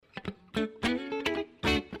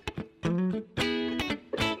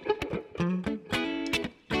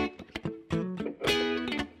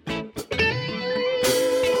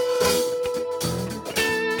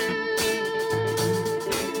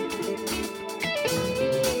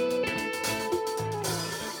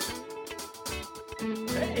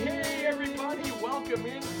welcome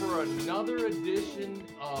in for another edition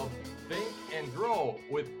of Think and Grow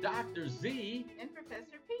with Dr. Z and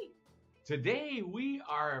Professor P. Today we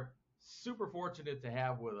are super fortunate to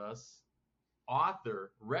have with us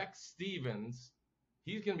author Rex Stevens.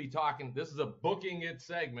 He's going to be talking, this is a booking it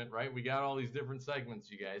segment, right? We got all these different segments,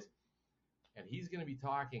 you guys. And he's going to be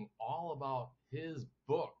talking all about his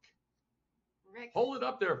book. Rex. Hold it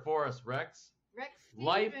up there for us, Rex. Rex Steven.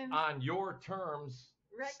 Life on Your Terms.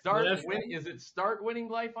 Rex Is it Start Winning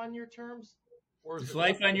Life on Your Terms? Or is It's it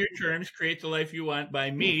Life on Your Terms, Create the Life You Want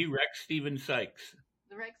by me, Rex Steven Sikes.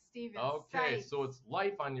 The Rex Steven Okay, Sikes. so it's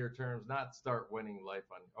Life on Your Terms, not Start Winning Life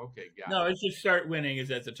on. Okay, got it. No, it's just Start Winning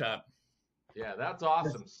is at the top. Yeah, that's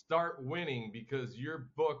awesome. Start winning, because your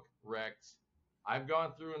book, Rex, I've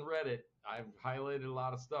gone through and read it. I've highlighted a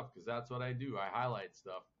lot of stuff because that's what I do. I highlight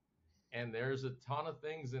stuff. And there's a ton of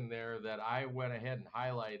things in there that I went ahead and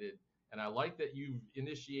highlighted. And I like that you've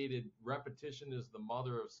initiated repetition is the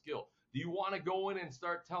mother of skill. Do you want to go in and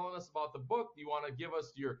start telling us about the book? Do you want to give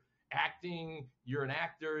us your acting, you're an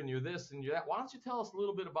actor and you're this and you're that? Why don't you tell us a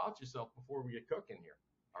little bit about yourself before we get cooking here?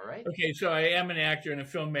 All right. Okay, so I am an actor and a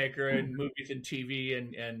filmmaker in movies and TV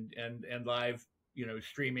and live,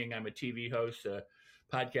 streaming. I'm a TV host, a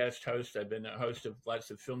podcast host. I've been a host of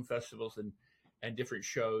lots of film festivals and different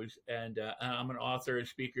shows. And I'm an author, a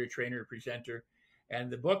speaker, trainer, presenter. And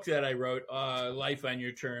the book that I wrote, Life on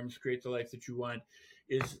Your Terms, Create the Life That You Want,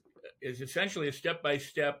 is essentially a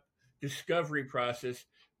step-by-step discovery process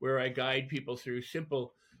where I guide people through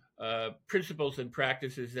simple principles and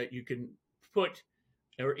practices that you can put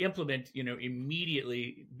or implement,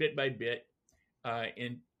 immediately, bit by bit,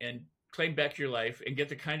 and claim back your life and get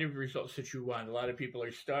the kind of results that you want. A lot of people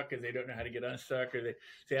are stuck and they don't know how to get unstuck, or they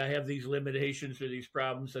say, I have these limitations or these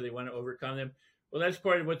problems, so they want to overcome them. Well, that's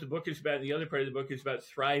part of what the book is about. The other part of the book is about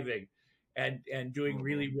thriving and doing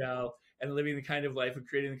really well and living the kind of life and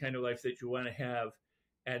creating the kind of life that you want to have.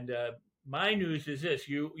 And my news is this: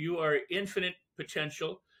 you are infinite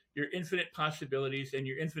potential, your infinite possibilities, and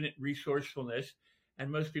your infinite resourcefulness.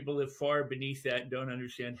 And most people live far beneath that and don't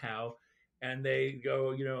understand how. And they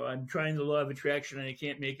go, I'm trying the law of attraction and I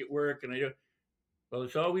can't make it work. And I don't. Well,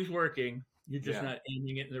 it's always working. You're just not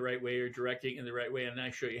aiming it in the right way or directing it in the right way. And I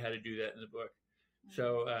show you how to do that in the book.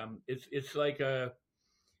 So it's like a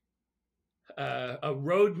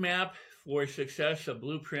roadmap for success, a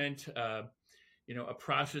blueprint, a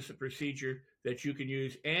process, a procedure that you can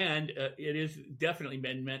use, and it is definitely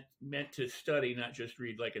been meant to study, not just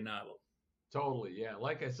read like a novel. Totally, yeah.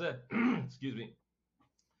 Like I said, excuse me,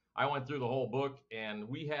 I went through the whole book, and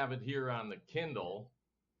we have it here on the Kindle.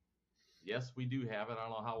 Yes, we do have it. I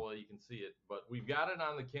don't know how well you can see it, but we've got it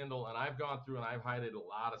on the Kindle, and I've gone through and I've highlighted a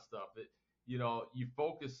lot of stuff.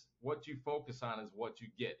 What you focus on is what you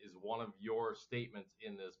get, is one of your statements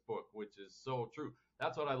in this book, which is so true.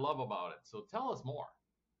 That's what I love about it. So tell us more.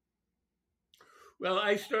 Well,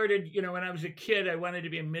 I started, when I was a kid, I wanted to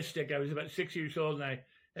be a mystic. I was about 6 years old and I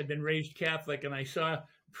had been raised Catholic, and I saw a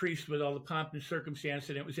priest with all the pomp and circumstance,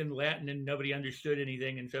 and it was in Latin and nobody understood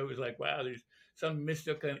anything. And so it was like, wow, there's some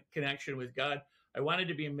mystical connection with God. I wanted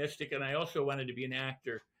to be a mystic, and I also wanted to be an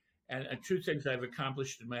actor. And two things I've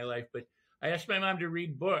accomplished in my life. But I asked my mom to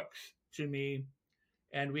read books to me,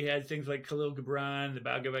 and we had things like Khalil Gibran, the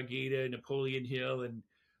Bhagavad Gita, Napoleon Hill, and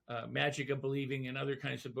Magic of Believing, and other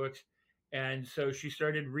kinds of books. And so she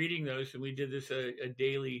started reading those, and we did this a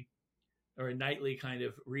daily or a nightly kind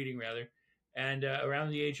of reading, rather. And around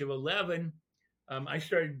the age of 11, I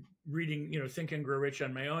started reading, Think and Grow Rich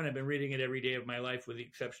on my own. I've been reading it every day of my life, with the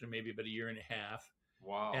exception of maybe about a year and a half.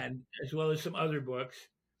 Wow. And as well as some other books.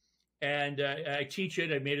 And I teach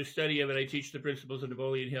it. I made a study of it. I teach the principles of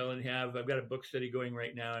Napoleon Hill, and I've got a book study going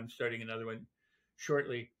right now. I'm starting another one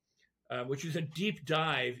shortly, which is a deep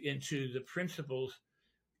dive into the principles,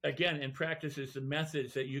 again, and practices, the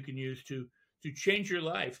methods that you can use to change your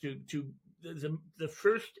life. The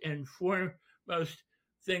first and foremost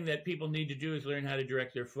thing that people need to do is learn how to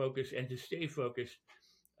direct their focus and to stay focused.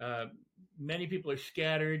 Many people are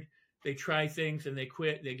scattered. They try things and they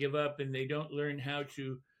quit. They give up, and they don't learn how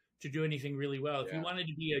to do anything really well. If you wanted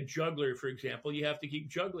to be a juggler, for example, you have to keep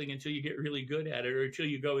juggling until you get really good at it, or until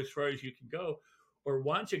you go as far as you can go or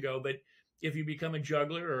want to go. But if you become a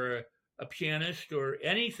juggler or a pianist or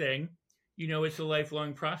anything, it's a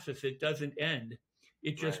lifelong process. It doesn't end.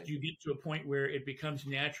 It just, you get to a point where it becomes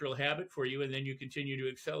natural habit for you, and then you continue to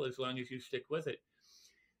excel as long as you stick with it.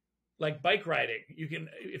 Like bike riding,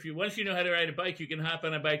 once you know how to ride a bike, you can hop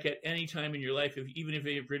on a bike at any time in your life. Even if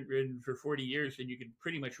you've ridden for 40 years, then you can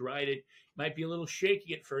pretty much ride it. It might be a little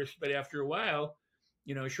shaky at first, but after a while,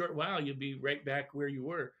 a short while, you'll be right back where you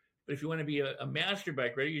were. But if you want to be a master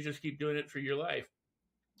bike rider, you just keep doing it for your life.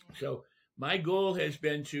 So my goal has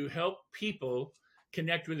been to help people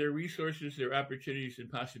connect with their resources, their opportunities and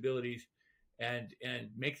possibilities, and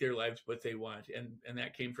make their lives what they want. And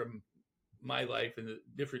that came from my life and the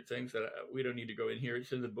different things that we don't need to go in here.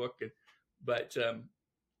 It's in the book, but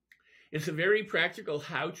it's a very practical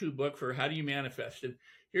how-to book for how do you manifest. And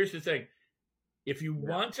here's the thing: if you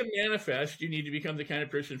want to manifest, you need to become the kind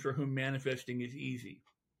of person for whom manifesting is easy.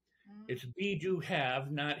 It's be, do,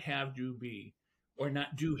 have, not have, do, be, or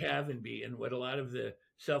not do, have, and be. And what a lot of the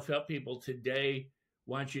self-help people today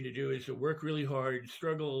want you to do is to work really hard,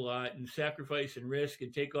 struggle a lot, and sacrifice and risk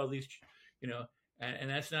and take all these, and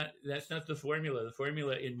that's not the formula. The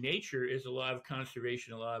formula in nature is a law of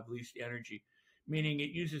conservation, a law of least energy, meaning it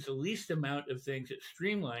uses the least amount of things. It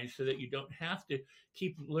streamlines so that you don't have to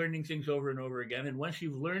keep learning things over and over again. And once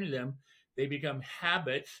you've learned them, they become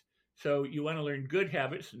habits. So you want to learn good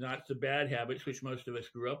habits, not the bad habits, which most of us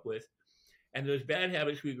grew up with. And those bad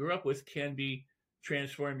habits we grew up with can be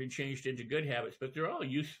transformed and changed into good habits, but they're all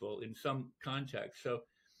useful in some context. So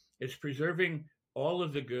it's preserving all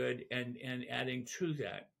of the good and adding to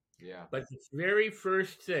that. Yeah. But the very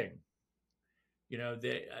first thing, and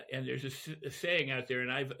there's a saying out there,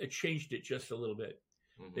 and I've changed it just a little bit.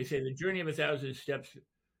 Mm-hmm. They say the journey of 1,000 steps,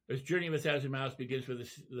 the journey of 1,000 miles begins with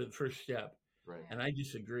the first step. Right. And I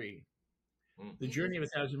disagree. The journey of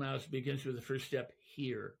 1,000 miles begins with the first step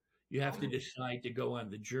here. You have to decide to go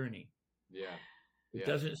on the journey. Yeah. It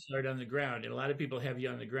doesn't start on the ground. And a lot of people have you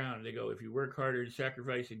on the ground. They go, if you work harder and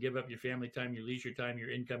sacrifice and give up your family time, your leisure time,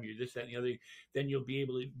 your income, your this, that, and the other, then you'll be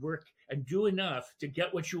able to work and do enough to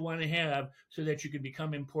get what you want to have so that you can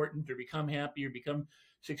become important or become happy or become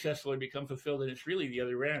successful or become fulfilled. And it's really the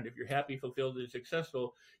other round. If you're happy, fulfilled, and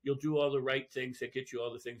successful, you'll do all the right things that get you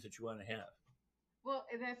all the things that you want to have. Well,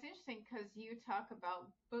 that's interesting because you talk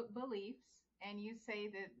about beliefs and you say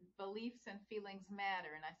that beliefs and feelings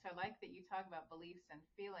matter. And so I like that you talk about beliefs and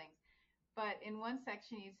feelings. But in one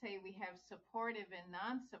section, you say we have supportive and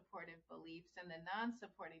non-supportive beliefs, and the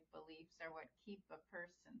non-supportive beliefs are what keep a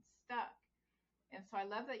person stuck. And so I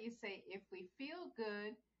love that you say if we feel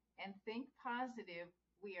good and think positive,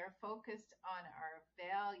 we are focused on our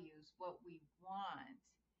values, what we want.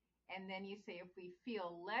 And then you say, if we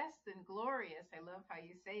feel less than glorious, I love how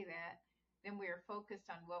you say that, then we are focused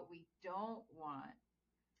on what we don't want.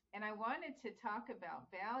 And I wanted to talk about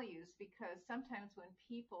values because sometimes when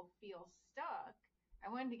people feel stuck, I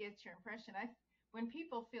wanted to get your impression. When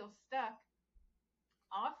people feel stuck,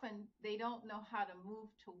 often they don't know how to move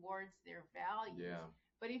towards their values. Yeah.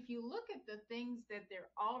 But if you look at the things that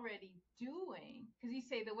they're already doing, because you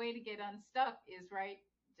say the way to get unstuck is, right,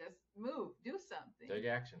 just move, do something. Take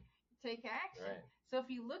action. Right. So if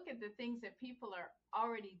you look at the things that people are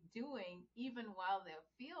already doing, even while they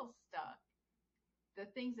feel stuck, the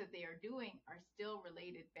things that they are doing are still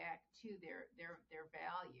related back to their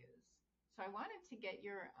values. So I wanted to get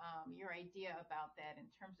your idea about that in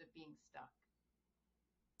terms of being stuck.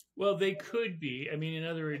 Well, they could be. I mean, in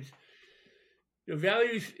other words,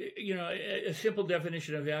 values. A simple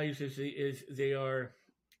definition of values is they are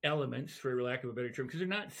elements, for lack of a better term, because they're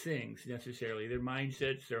not things necessarily. They're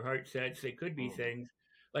mindsets, they're heart sets. They could be things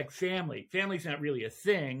like family. Family's not really a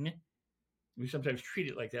thing. We sometimes treat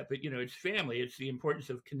it like that, but it's family. It's the importance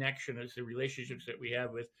of connection. It's the relationships that we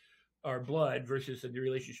have with our blood versus the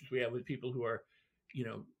relationships we have with people who are,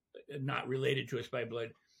 not related to us by blood.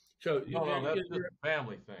 So no, that's just a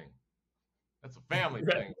family thing. That's a family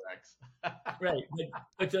thing, Rex. Right,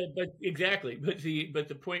 but exactly. But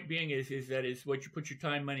the point being is that it's what you put your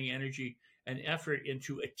time, money, energy, and effort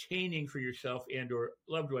into attaining for yourself and or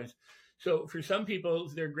loved ones. So for some people,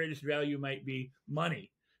 their greatest value might be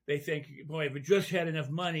money. They think, boy, if we just had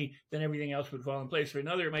enough money, then everything else would fall in place. For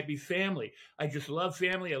another, it might be family. I just love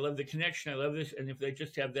family. I love the connection. I love this. And if they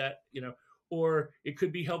just have that, or it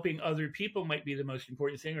could be helping other people might be the most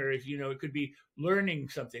important thing. Or if, it could be learning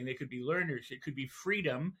something. They could be learners. It could be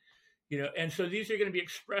freedom, and so these are going to be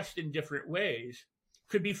expressed in different ways.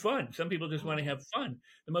 Could be fun. Some people just want to have fun.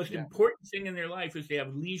 The most important thing in their life is to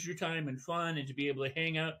have leisure time and fun and to be able to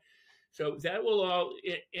hang out. So that will all,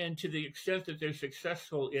 and to the extent that they're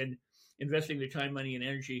successful in investing their time, money, and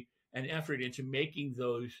energy and effort into making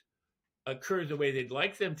those occur the way they'd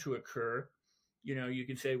like them to occur, you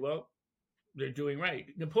can say, well, they're doing right.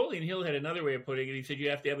 Napoleon Hill had another way of putting it. He said you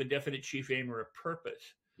have to have a definite chief aim or a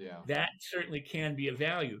purpose. Yeah. That certainly can be a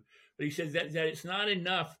value. But he said that it's not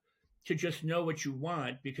enough to just know what you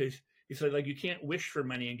want, because he said, like, you can't wish for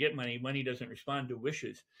money and get money. Money doesn't respond to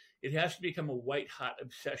wishes. It has to become a white hot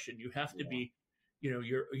obsession. You have to be,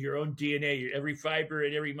 your own DNA, every fiber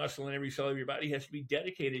and every muscle and every cell of your body has to be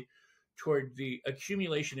dedicated toward the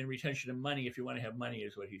accumulation and retention of money. If you want to have money,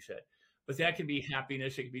 is what he said. But that can be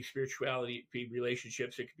happiness, it could be spirituality, it could be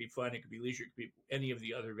relationships, it could be fun, it could be leisure, it could be any of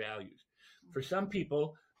the other values. For some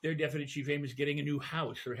people, their definite chief aim is getting a new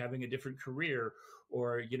house or having a different career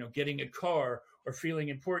or, getting a car or feeling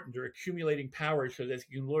important or accumulating power so that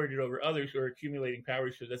they can lord it over others or accumulating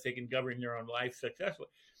power so that they can govern their own life successfully.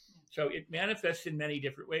 So it manifests in many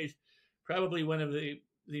different ways. Probably one of the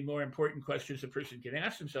more important questions a person can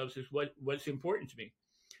ask themselves is what's important to me?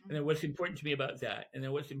 And then what's important to me about that? And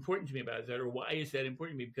then what's important to me about that? Or why is that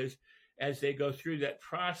important to me? Because as they go through that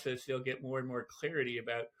process, they'll get more and more clarity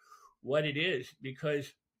about what it is,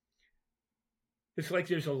 because it's like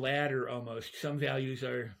there's a ladder almost. Some values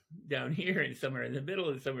are down here and some are in the middle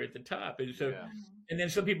and some are at the top. And so, and then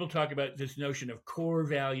some people talk about this notion of core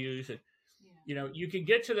values. And, you can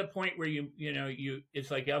get to the point where it's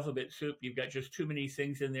like alphabet soup. You've got just too many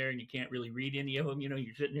things in there and you can't really read any of them.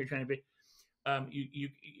 You're sitting there trying to be,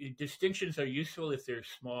 distinctions are useful if they're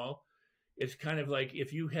small. It's kind of like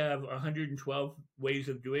if you have 112 ways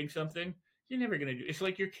of doing something, you're never going to do. It's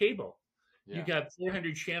like your cable. Yeah. You got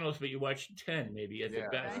 400 channels, but you watch 10 maybe at the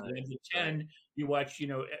best. Right. And at the 10, you watch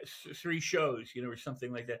 3 shows, or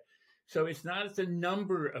something like that. So it's not the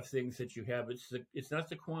number of things that you have. It's not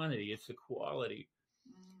the quantity. It's the quality.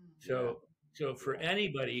 So for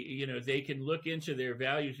anybody, they can look into their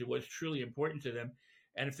values and what's truly important to them.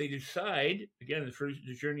 And if they decide, again,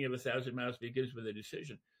 the journey of 1,000 miles begins with a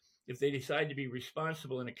decision. If they decide to be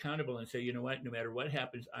responsible and accountable and say, you know what, no matter what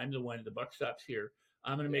happens, I'm the one, the buck stops here.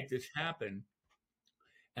 I'm going to make this happen.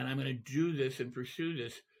 And I'm going to do this and pursue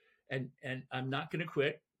this. And I'm not going to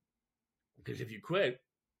quit. Because if you quit,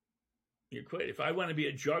 you quit. If I want to be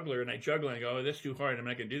a juggler and I juggle and I go, oh, that's too hard, I'm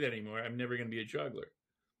not going to do that anymore, I'm never going to be a juggler.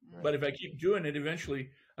 Right. But if I keep doing it, eventually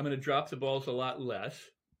I'm going to drop the balls a lot less.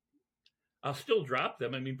 I'll still drop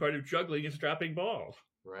them. I mean, part of juggling is dropping balls.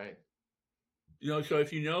 Right. So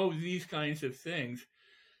if you know these kinds of things,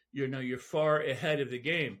 you're far ahead of the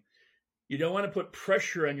game. You don't want to put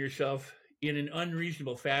pressure on yourself in an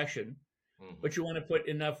unreasonable fashion, but you want to put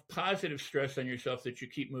enough positive stress on yourself that you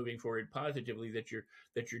keep moving forward positively, that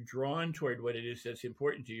you're drawn toward what it is that's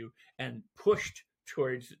important to you and pushed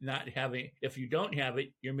towards not having. If you don't have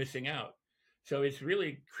it, you're missing out. So it's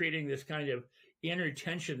really creating this kind of inner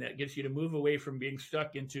tension that gets you to move away from being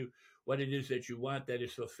stuck into what it is that you want that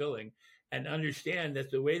is fulfilling, and understand that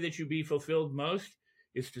the way that you be fulfilled most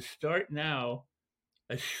is to start now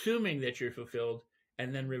assuming that you're fulfilled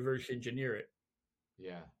and then reverse engineer it.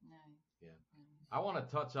 Yeah. I want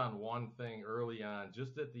to touch on one thing early on,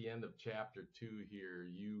 just at the end of chapter 2 here.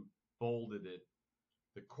 You bolded it.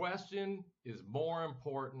 The question is more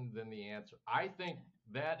important than the answer. I think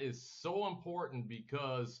that is so important,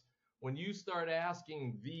 because when you start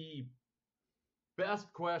asking the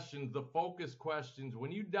best questions, the focus questions,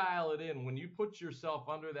 when you dial it in, when you put yourself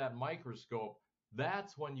under that microscope,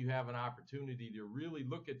 that's when you have an opportunity to really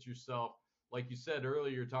look at yourself. Like you said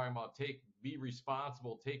earlier, you're talking about be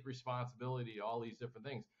responsible, take responsibility, all these different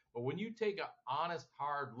things. But when you take an honest,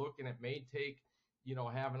 hard look, and it may take,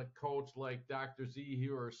 having a coach like Dr. Z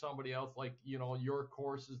here or somebody else, like, your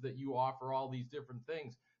courses that you offer, all these different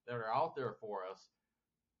things that are out there for us,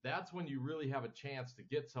 that's when you really have a chance to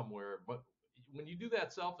get somewhere. But when you do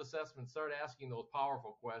that self-assessment, start asking those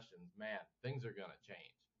powerful questions, man, things are going to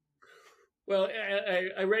change. Well,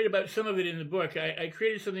 I write about some of it in the book. I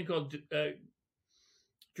created something called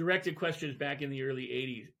directed questions back in the early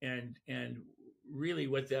 80s. And really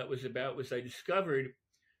what that was about was I discovered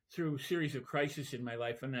through a series of crises in my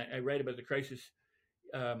life, and I write about the crisis.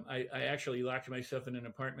 I actually locked myself in an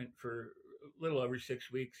apartment for a little over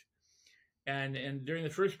 6 weeks. And during the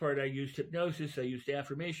first part, I used hypnosis, I used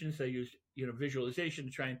affirmations, I used, visualization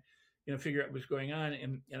to try and, figure out what was going on.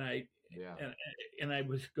 And I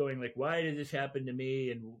was going like, why did this happen to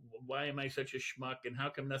me? And why am I such a schmuck? And how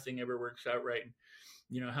come nothing ever works out right? And,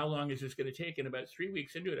 how long is this going to take? And about 3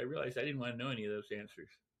 weeks into it, I realized I didn't want to know any of those answers.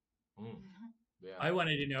 Yeah. I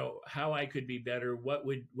wanted to know how I could be better, what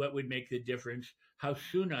would make the difference, how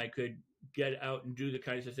soon I could get out and do the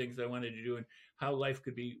kinds of things I wanted to do, and how life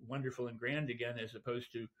could be wonderful and grand again, as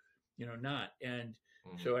opposed to, not. And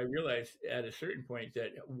so I realized at a certain point that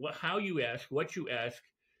how you ask, what you ask,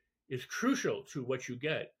 is crucial to what you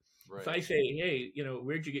get. Right. If I say, hey,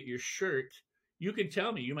 where'd you get your shirt? You can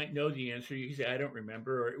tell me. You might know the answer. You can say, I don't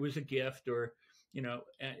remember, or it was a gift, or,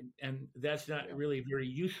 and that's not really very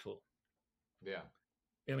useful. Yeah.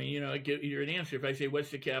 I mean, you're an answer. If I say, what's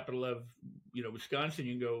the capital of, Wisconsin,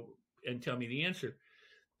 you can go and tell me the answer.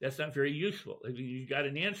 That's not very useful. I mean, you got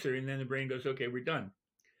an answer, and then the brain goes, okay, we're done.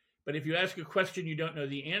 But if you ask a question you don't know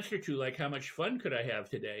the answer to, like how much fun could I have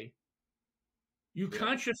today? You Yeah.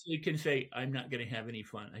 consciously can say, I'm not going to have any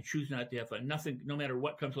fun. I choose not to have fun. Nothing, no matter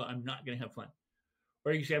what comes along, I'm not going to have fun.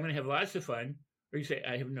 Or you can say, I'm going to have lots of fun. Or you say,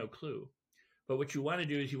 I have no clue. But what you want to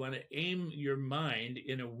do is you want to aim your mind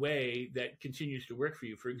in a way that continues to work for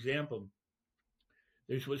you. For example,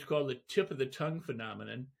 there's what's called the tip of the tongue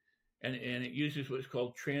phenomenon, and it uses what's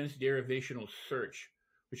called transderivational search,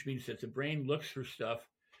 which means that the brain looks for stuff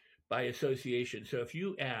by association. So if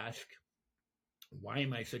you ask, why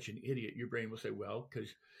am I such an idiot? Your brain will say, well, because,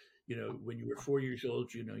 when you were 4 years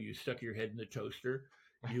old, you stuck your head in the toaster.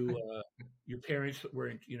 Your parents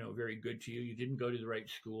weren't, very good to you. You didn't go to the right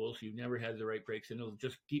schools. You never had the right breaks, and it'll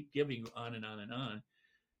just keep giving you on and on and on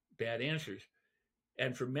bad answers.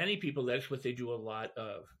 And for many people, that's what they do a lot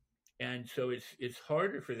of. And so it's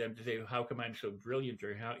harder for them to say, how come I'm so brilliant,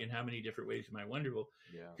 or in how many different ways am I wonderful?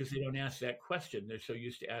 Because they don't ask that question. They're so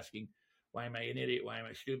used to asking, why am I an idiot? Why am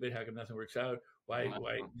I stupid? How come nothing works out? Why how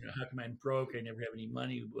come I'm broke? I never have any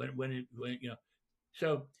money. When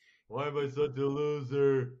so why am I such a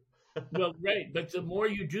loser? Well, right. But the more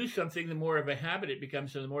you do something, the more of a habit it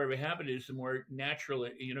becomes. And the more of a habit it is, the more natural,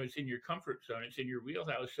 it's in your comfort zone. It's in your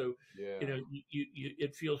wheelhouse. So,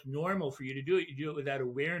 it feels normal for you to do it. You do it without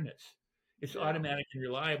awareness. It's automatic and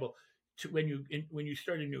reliable. When you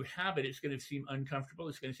start a new habit, it's going to seem uncomfortable.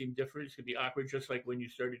 It's going to seem different. It's going to be awkward. Just like when you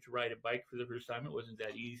started to ride a bike for the first time, it wasn't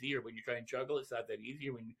that easy. Or when you try and juggle, it's not that easy.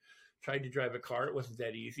 Or when you tried to drive a car, it wasn't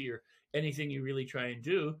that easy. Or anything you really try and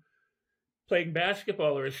do. Playing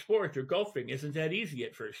basketball or a sport or golfing isn't that easy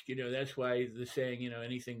at first. That's why the saying,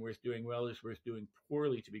 anything worth doing well is worth doing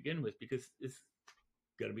poorly to begin with, because it's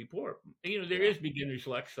going to be poor. There is beginner's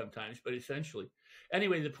luck sometimes, but essentially.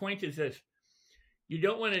 Anyway, the point is this. You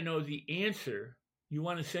don't want to know the answer. You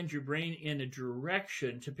want to send your brain in a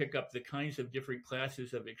direction to pick up the kinds of different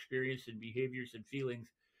classes of experience and behaviors and feelings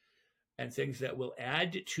and things that will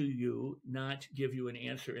add to you, not give you an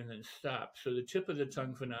answer and then stop. So the tip of the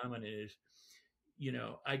tongue phenomenon is,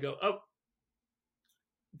 I go,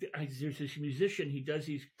 there's this musician. He does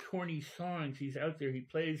these corny songs. He's out there. He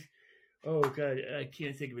plays, oh, God, I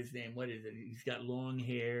can't think of his name. What is it? He's got long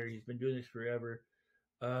hair. He's been doing this forever.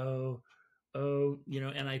 And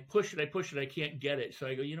I push it. I can't get it. So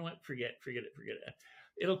I go, you know what? Forget it.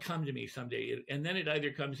 It'll come to me someday. And then it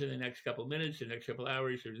either comes in the next couple of minutes, the next couple of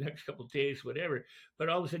hours, or the next couple of days, whatever. But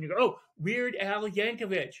all of a sudden you go, oh, Weird Al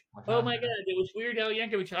Yankovic. Oh my God, it was Weird Al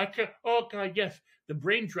Yankovic. Oh God, yes. The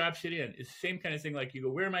brain drops it in. It's the same kind of thing. Like you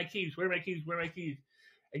go, where are my keys? Where are my keys? Where are my keys?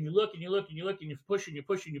 And you look and you look and you look and you push and you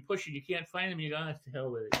push and you push and you can't find them. And you go, oh, to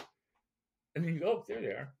hell with it. And then you go, oh, there they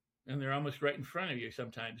are. And they're almost right in front of you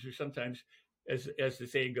sometimes. Or sometimes, as the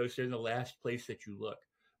saying goes, they're in the last place that you look.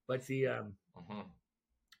 But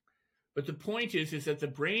But the point is that the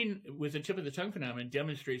brain, with the tip of the tongue phenomenon,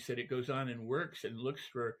 demonstrates that it goes on and works and looks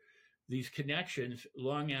for these connections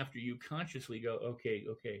long after you consciously go, okay.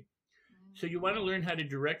 So you want to learn how to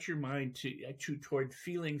direct your mind toward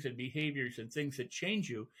feelings and behaviors and things that change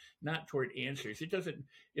you, not toward answers. It doesn't.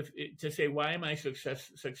 To say why am I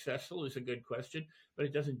successful is a good question, but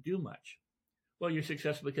it doesn't do much. Well, you're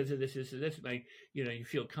successful because of this, this, and this. And you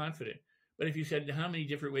feel confident. But if you said, how many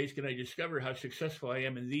different ways can I discover how successful I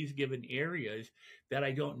am in these given areas that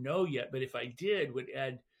I don't know yet, but if I did, would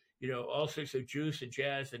add, all sorts of juice and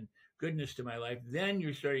jazz and goodness to my life, then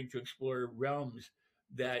you're starting to explore realms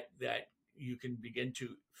that you can begin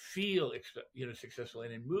to feel, successful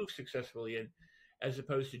in and move successfully in, as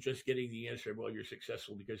opposed to just getting the answer, well, you're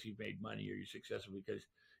successful because you've made money, or you're successful because,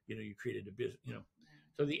 you created a business,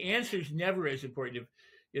 So the answer is never as important.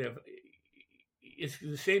 It's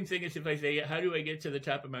the same thing as if I say, how do I get to the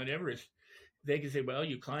top of Mount Everest? They can say, well,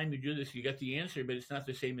 you climb, you do this, you got the answer, but it's not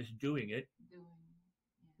the same as doing it.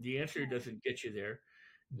 The answer doesn't get you there.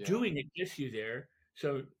 Doing it gets you there.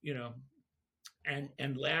 So,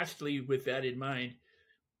 and lastly, with that in mind,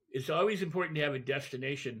 it's always important to have a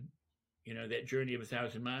destination, that journey of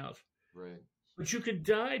 1,000 miles. Right. But you could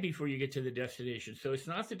die before you get to the destination. So it's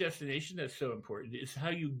not the destination that's so important. It's how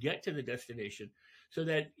you get to the destination, so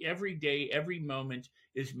that every day, every moment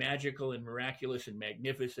is magical and miraculous and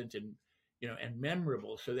magnificent and, and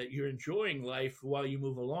memorable, so that you're enjoying life while you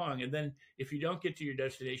move along. And then if you don't get to your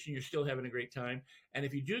destination, you're still having a great time. And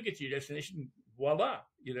if you do get to your destination, voila,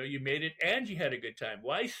 you made it and you had a good time.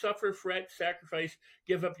 Why suffer, fret, sacrifice,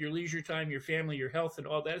 give up your leisure time, your family, your health, and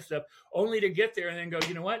all that stuff, only to get there and then go,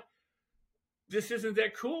 you know what? This isn't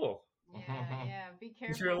that cool. Yeah. Be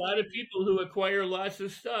careful. There are a lot of people who acquire lots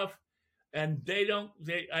of stuff, and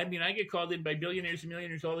I get called in by billionaires and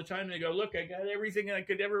millionaires all the time. And they go, look, I got everything I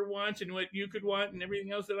could ever want and what you could want and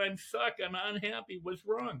everything else, that I'm stuck. I'm unhappy. What's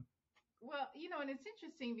wrong? Well, and it's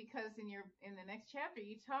interesting because in the next chapter,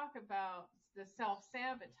 you talk about the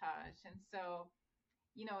self-sabotage. And so,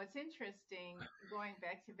 it's interesting going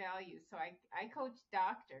back to values. So I coach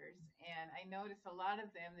doctors, and I notice a lot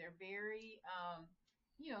of them, they're very,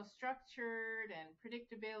 structured and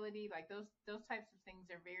predictability, like those types of things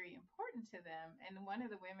are very important to them. And one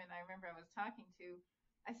of the women I remember I was talking to,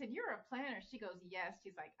 I said, "You're a planner." She goes, "Yes."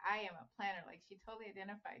 She's like, "I am a planner." Like, she totally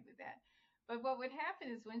identified with that. But what would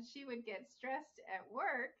happen is when she would get stressed at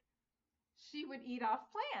work, she would eat off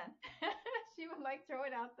plan. She would like throw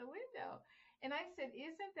it out the window. And I said,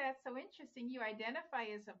 "Isn't that so interesting? You identify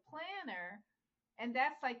as a planner, and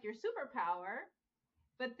that's like your superpower,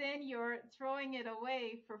 but then you're throwing it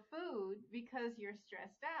away for food because you're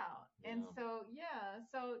stressed out." Yeah. And so, yeah.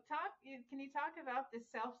 So can you talk about this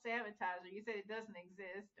self-sabotage? You said it doesn't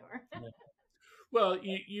exist, or Well,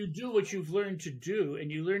 you do what you've learned to do,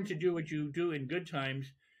 and you learn to do what you do in good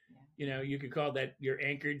times. yeah. You could call that you're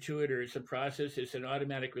anchored to it, or it's a process. It's an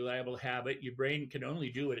automatic, reliable habit. Your brain can only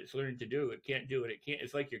do what it's learned to do. It can't do it. It can't.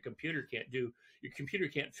 It's like your computer can't do. Your computer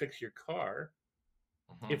can't fix your car.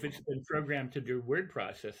 If it's been programmed to do word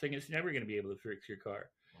processing, it's never going to be able to fix your car.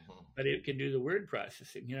 But it can do the word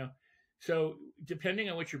processing. So depending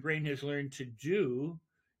on what your brain has learned to do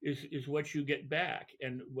is what you get back.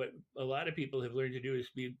 And what a lot of people have learned to do is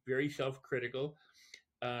be very self-critical.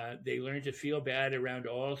 They learn to feel bad around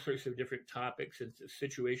all sorts of different topics and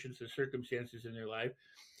situations and circumstances in their life.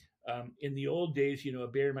 In the old days, a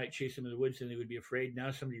bear might chase them in the woods and they would be afraid.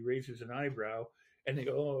 Now somebody raises an eyebrow and they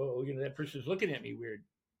go, "Oh, that person's looking at me weird."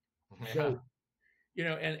 Yeah. So,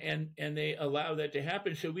 and they allow that to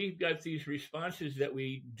happen. So we've got these responses that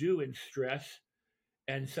we do in stress,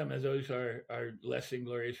 and some of those are less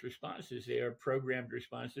inglorious responses. They are programmed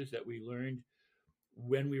responses that we learned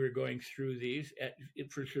when we were going through these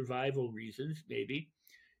for survival reasons, maybe,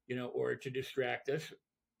 or to distract us,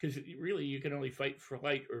 because really you can only fight,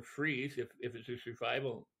 flight, or freeze if it's a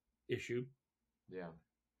survival issue. Yeah.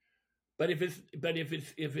 But if it's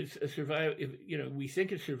a survival, we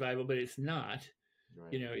think it's survival, but it's not.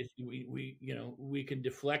 Right. We can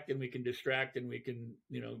deflect and we can distract and we can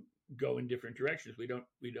go in different directions. We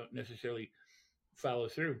don't necessarily follow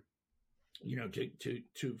through,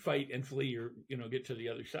 to fight and flee or get to the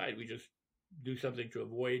other side. We just do something to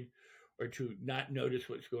avoid or to not notice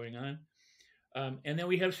what's going on. And then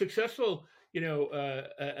we have successful,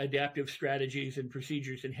 adaptive strategies and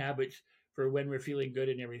procedures and habits for when we're feeling good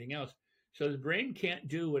and everything else. So the brain can't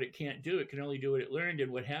do what it can't do. It can only do what it learned.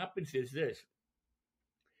 And what happens is this.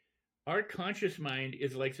 Our conscious mind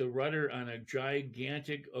is like the rudder on a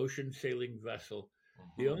gigantic ocean sailing vessel.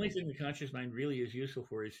 The only thing the conscious mind really is useful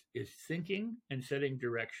for is thinking and setting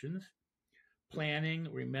directions, planning,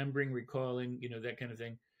 remembering, recalling, that kind of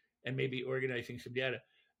thing, and maybe organizing some data.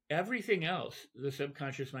 Everything else the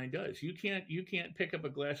subconscious mind does. You can't pick up a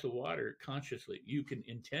glass of water consciously. You can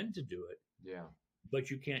intend to do it. Yeah.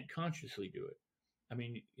 But you can't consciously do it. I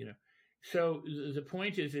mean, so the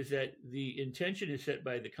point is that the intention is set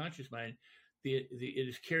by the conscious mind. It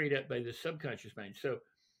is carried out by the subconscious mind. So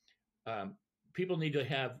people need to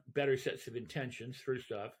have better sets of intentions,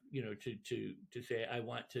 first off, to say, I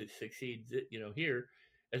want to succeed, here,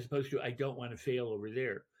 as opposed to I don't want to fail over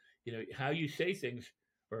there. How you say things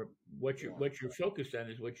or what you're focused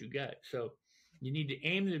on is what you get. So you need to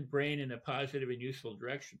aim the brain in a positive and useful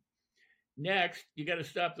direction. Next, you got to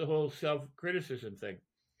stop the whole self-criticism thing.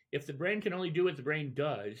 If the brain can only do what the brain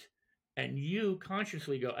does, and you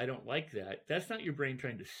consciously go, I don't like that, that's not your brain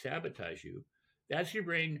trying to sabotage you. That's your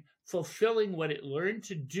brain fulfilling what it learned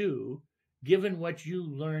to do, given what you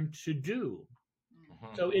learned to do.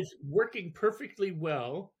 So it's working perfectly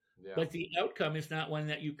well, but the outcome is not one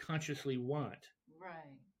that you consciously want. Right.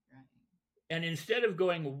 And instead of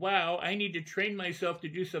going, wow, I need to train myself to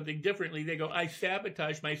do something differently, they go, I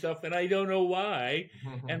sabotage myself and I don't know why.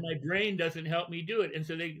 And my brain doesn't help me do it. And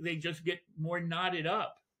so they just get more knotted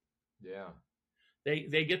up. Yeah.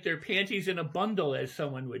 They get their panties in a bundle, as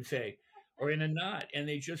someone would say, or in a knot, and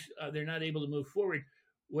they're not able to move forward.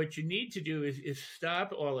 What you need to do is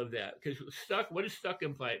stop all of that, because what does stuck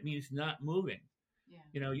imply? It means not moving.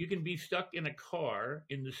 Yeah. You can be stuck in a car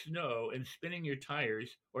in the snow and spinning your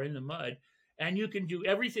tires or in the mud, and you can do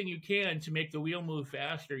everything you can to make the wheel move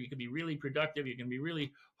faster. You can be really productive. You can be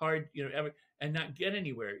really hard, and not get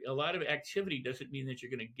anywhere. A lot of activity doesn't mean that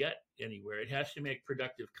you're going to get anywhere. It has to make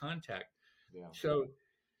productive contact. Yeah. So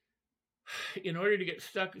in order to get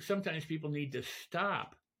stuck, sometimes people need to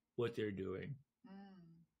stop what they're doing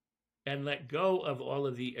and let go of all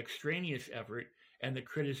of the extraneous effort and the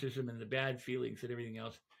criticism and the bad feelings and everything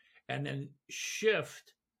else, and then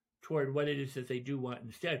shift toward what it is that they do want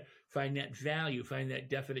instead. Find that value, find that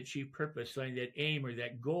definite chief purpose, find that aim or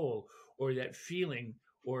that goal or that feeling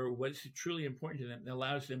or what's truly important to them, and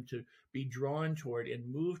allows them to be drawn toward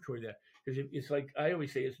and move toward that. Because it's like I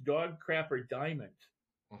always say, it's dog crap or diamonds.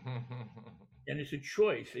 And it's a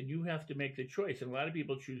choice, and you have to make the choice. And a lot of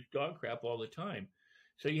people choose dog crap all the time.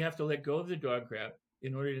 So you have to let go of the dog crap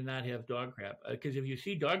in order to not have dog crap. Because if you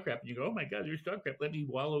see dog crap and you go, oh my God, there's dog crap, let me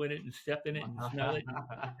wallow in it and step in it and smell it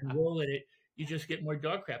and roll in it, you just get more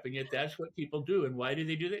dog crap. And yet that's what people do. And why do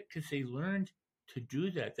they do that? Because they learned to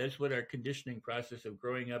do that. That's what our conditioning process of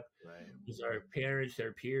growing up with our parents,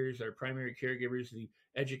 our peers, our primary caregivers, the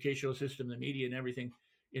educational system, the media, and everything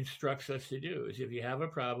instructs us to do. Is if you have a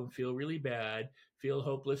problem, feel really bad, feel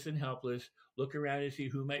hopeless and helpless, look around and see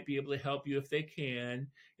who might be able to help you if they can,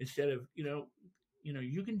 instead of,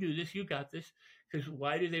 you can do this, you got this. Because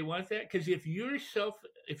why do they want that? Because if you're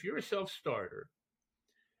a self-starter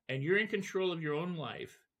and you're in control of your own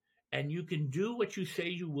life, and you can do what you say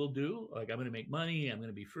you will do, like I'm going to make money, I'm going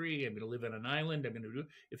to be free, I'm going to live on an island, I'm going to do.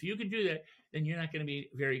 If you can do that, then you're not going to be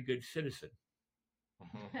a very good citizen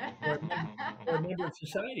or a member of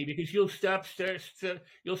society, because you'll start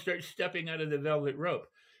stepping out of the velvet rope.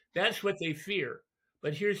 That's what they fear.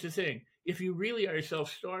 But here's the thing: if you really are a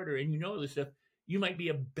self-starter and you know this stuff, you might be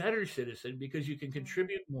a better citizen because you can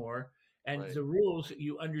contribute more. And the rules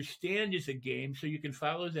you understand is a game, so you can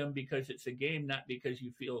follow them because it's a game, not because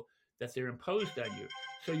you feel that they're imposed on you.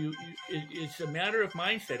 So it's a matter of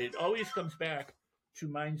mindset. It always comes back to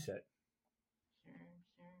mindset.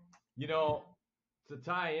 Sure. To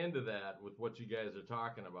tie into that with what you guys are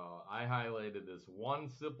talking about, I highlighted this one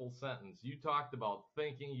simple sentence. You talked about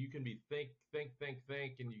thinking. You can be think,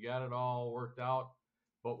 and you got it all worked out.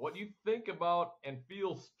 But what you think about and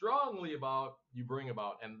feel strongly about, you bring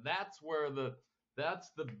about. And that's where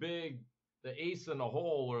that's the ace in the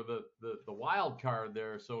hole, or the wild card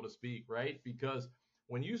there, so to speak, right? Because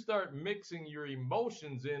when you start mixing your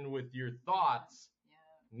emotions in with your thoughts,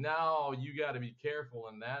 now you got to be careful.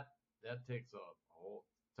 And that takes a whole,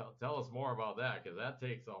 tell us more about that, because that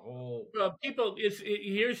takes a whole. Well, people, here's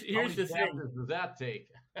the thing. Does that take?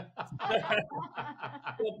 But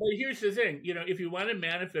here's the thing, if you want to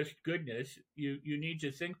manifest goodness, you need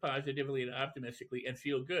to think positively and optimistically and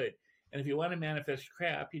feel good. And if you want to manifest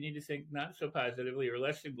crap, you need to think not so positively or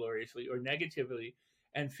less than gloriously or negatively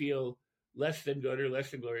and feel less than good or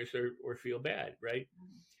less than glorious or feel bad, right?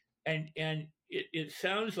 And it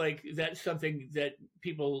sounds like that's something that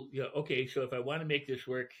people, okay, so if I want to make this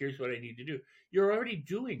work, here's what I need to do. You're already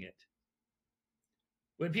doing it.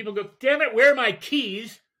 When people go, damn it, where are my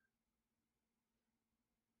keys?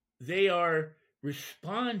 They are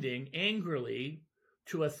responding angrily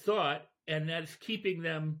to a thought, and that's keeping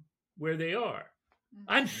them where they are.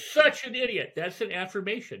 I'm such an idiot. That's an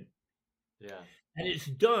affirmation. Yeah. And it's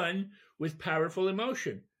done with powerful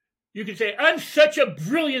emotion. You can say, I'm such a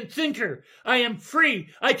brilliant thinker. I am free.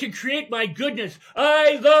 I can create my goodness.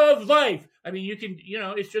 I love life. I mean, you can,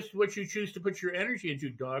 it's just what you choose to put your energy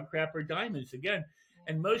into, dog crap or diamonds again.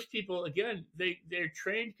 And most people, again, they're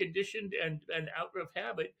trained, conditioned, and out of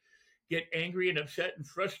habit, get angry and upset and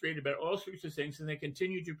frustrated about all sorts of things, and they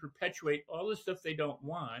continue to perpetuate all the stuff they don't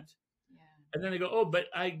want. And then they go, oh, but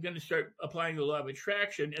I'm going to start applying the law of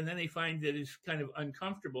attraction. And then they find that it's kind of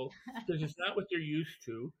uncomfortable because it's not what they're used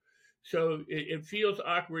to. So it feels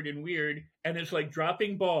awkward and weird. And it's like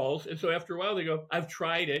dropping balls. And so after a while, they go, I've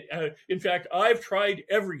tried it. In fact, I've tried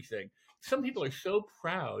everything. Some people are so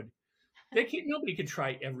proud. Nobody can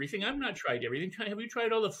try everything. I've not tried everything. Have you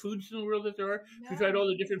tried all the foods in the world that there are? No. Have you tried all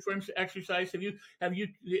the different forms of exercise? Have you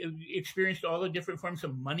experienced all the different forms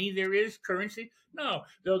of money there is, currency? No.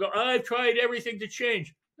 They'll go, I've tried everything to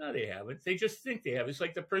change. No, they haven't. They just think they have. It's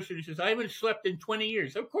like the person who says, I haven't slept in 20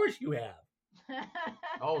 years. Of course you have.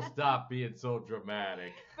 Oh, stop being so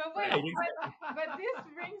dramatic. But wait, but this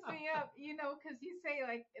brings me up, because you say,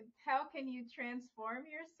 like, how can you transform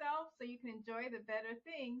yourself so you can enjoy the better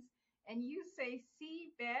things? And you say, see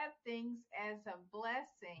bad things as a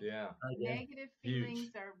blessing. Yeah. Negative feelings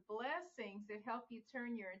are blessings that help you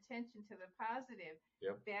turn your attention to the positive.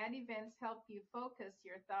 Yep. Bad events help you focus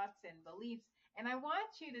your thoughts and beliefs. And I want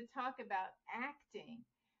you to talk about acting,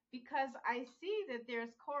 because I see that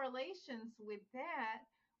there's correlations with that,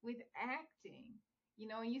 with acting. And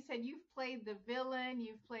you said you've played the villain,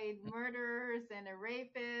 you've played murderers and a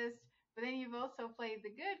rapist, but then you've also played the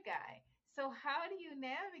good guy. So how do you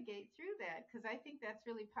navigate through that? Because I think that's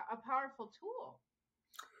really a powerful tool.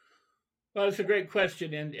 Well, it's a great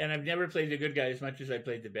question, and I've never played the good guy as much as I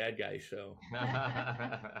played the bad guy. So,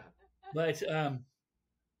 but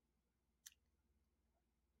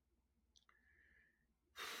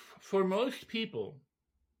for most people,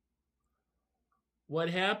 what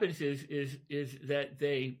happens is that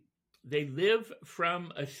they live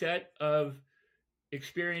from a set of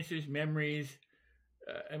experiences, memories.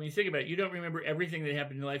 I mean, think about it. You don't remember everything that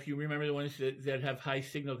happened in life. You remember the ones that have high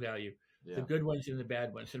signal value, the good ones and the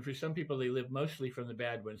bad ones. And for some people, they live mostly from the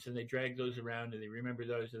bad ones, and they drag those around and they remember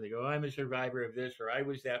those, and they go, oh, I'm a survivor of this, or I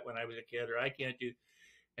was that when I was a kid, or I can't do,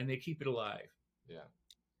 and they keep it alive. Yeah.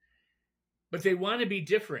 But they want to be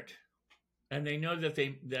different. And they know that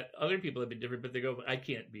that other people have been different, but they go, I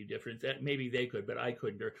can't be different. That maybe they could, but I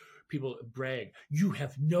couldn't. Or people brag, you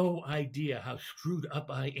have no idea how screwed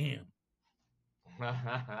up I am.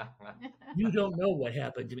 You don't know what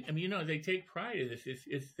happened to me. I mean, they take pride in this.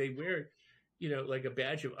 It's they wear, like a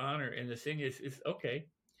badge of honor. And the thing is okay.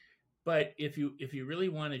 But if you really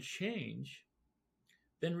want to change,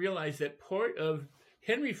 then realize that part of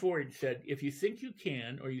Henry Ford said, if you think you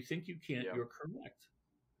can or you think you can't, you're correct.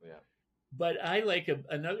 Yeah. But I like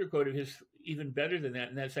another quote of his even better than that,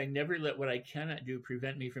 and that's, I never let what I cannot do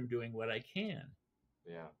prevent me from doing what I can.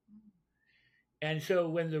 Yeah. And so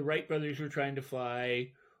when the Wright brothers were trying to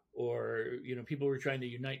fly, or, people were trying to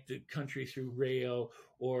unite the country through rail,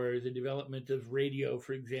 or the development of radio,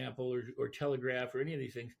 for example, or telegraph, or any of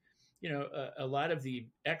these things, a lot of the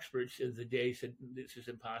experts of the day said, this is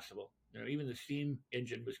impossible. Even the steam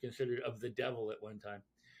engine was considered of the devil at one time.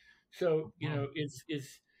 So,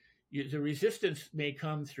 the resistance may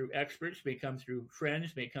come through experts, may come through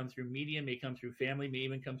friends, may come through media, may come through family, may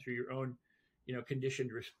even come through your own, conditioned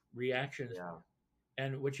reactions. Yeah.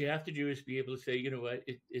 And what you have to do is be able to say, you know what,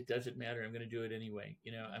 it doesn't matter. I'm going to do it anyway.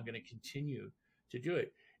 I'm going to continue to do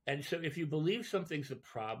it. And so if you believe something's a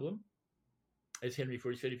problem, as Henry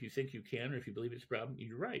Ford said, if you think you can, or if you believe it's a problem,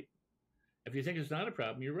 you're right. If you think it's not a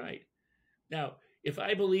problem, you're right. Now, if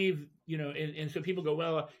I believe, and so people go,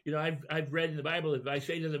 well, I've read in the Bible, if I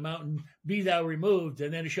say to the mountain, be thou removed,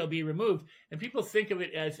 and then it shall be removed. And people think of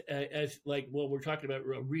it as like, well, we're talking about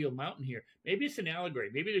a real mountain here. Maybe it's an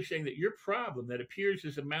allegory. Maybe they're saying that your problem that appears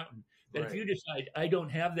as a mountain, that if you decide, I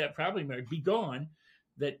don't have that problem, be gone,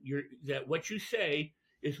 that what you say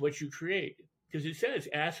is what you create. Because it says,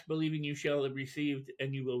 ask, believing you shall have received,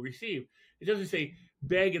 and you will receive. It doesn't say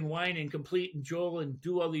beg and whine and complete and Joel and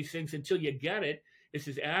do all these things until you get it. It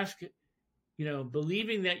says, ask,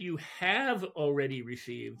 believing that you have already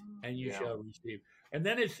received, and you shall receive. And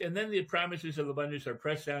then the promises of abundance are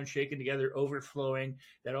pressed down, shaken together, overflowing,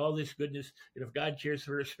 that all this goodness, if God cares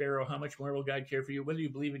for a sparrow, how much more will God care for you? Whether you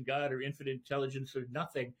believe in God or infinite intelligence or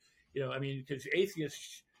nothing, because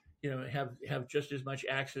atheists, have just as much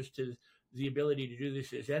access to the ability to do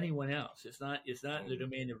this as anyone else. It's not in the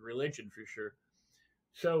domain of religion, for sure.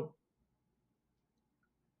 So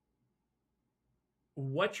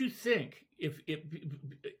what you think, if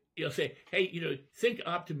you'll say, hey, think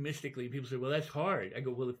optimistically. People say, well, that's hard. I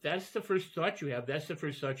go, well, if that's the first thought you have, that's the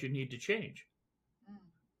first thought you need to change.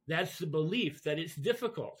 That's the belief that it's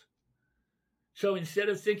difficult. So instead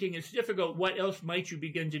of thinking it's difficult, what else might you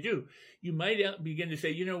begin to do? You might begin to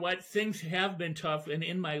say, you know what, things have been tough, and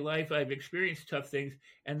in my life I've experienced tough things,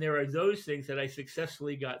 and there are those things that I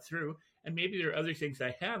successfully got through, and maybe there are other things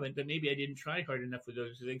I haven't, but maybe I didn't try hard enough with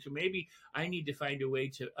those things. So maybe I need to find a way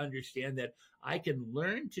to understand that I can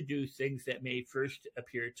learn to do things that may first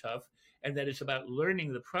appear tough, and that it's about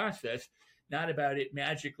learning the process, not about it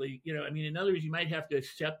magically. In other words, you might have to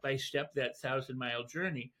step by step that 1,000-mile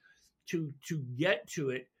journey to get to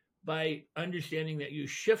it by understanding that you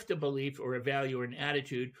shift a belief or a value or an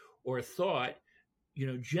attitude or a thought,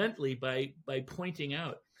 gently by pointing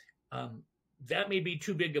out. That may be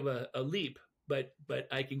too big of a leap, but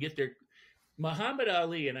I can get there. Muhammad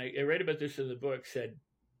Ali, and I read about this in the book, said,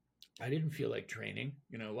 I didn't feel like training.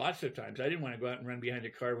 Lots of times I didn't want to go out and run behind a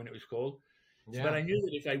car when it was cold. Yeah. But I knew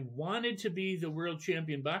that if I wanted to be the world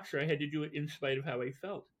champion boxer, I had to do it in spite of how I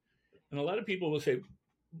felt. And a lot of people will say,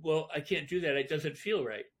 well, I can't do that. It doesn't feel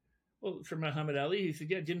right. Well, for Muhammad Ali, he said,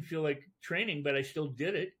 yeah, it didn't feel like training, but I still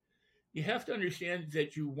did it. You have to understand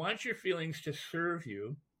that you want your feelings to serve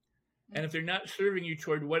you. And if they're not serving you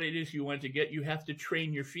toward what it is you want to get, you have to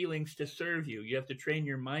train your feelings to serve you. You have to train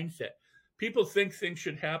your mindset. People think things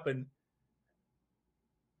should happen.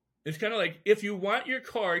 It's kind of like, if you want your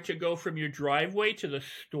car to go from your driveway to the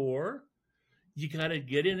store, you got to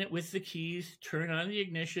get in it with the keys, turn on the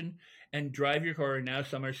ignition, and drive your car. And now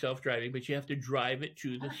some are self-driving, but you have to drive it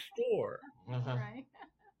to the store. Right.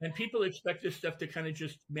 And people expect this stuff to kind of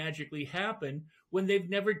just magically happen when they've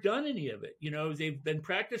never done any of it. They've been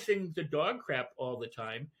practicing the dog crap all the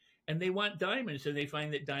time, and they want diamonds, and they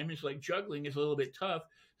find that diamonds, like juggling, is a little bit tough.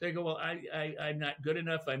 They go, well, I'm not good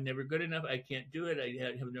enough. I'm never good enough. I can't do it. I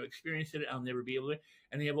have no experience in it. I'll never be able to.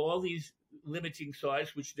 And they have all these limiting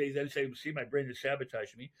thoughts, which they then say, see, my brain is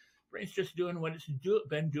sabotaging me. Brain's just doing what it's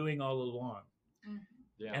been doing all along. Mm-hmm.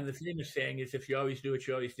 Yeah. And the famous saying is, if you always do what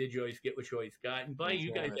you always did, you always get what you always got. And boy,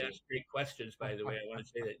 you guys ask great questions, by the way. I want to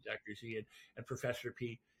say that, Dr. Z and Professor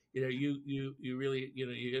P. You really,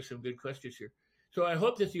 you get some good questions here. So I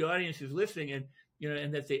hope that the audience is listening and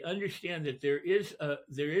that they understand that there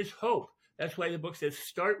is hope. That's why the book says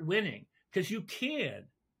start winning, because you can.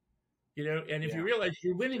 And if you realize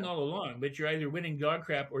you're winning all along, but you're either winning dog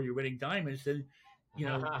crap or you're winning diamonds, then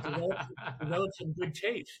develop some good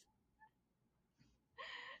taste.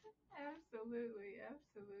 Absolutely.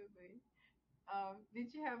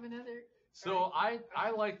 Did you have another? So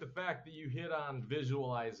I like the fact that you hit on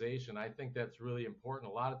visualization. I think that's really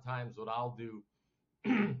important. A lot of times what I'll do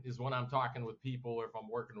is when I'm talking with people or if I'm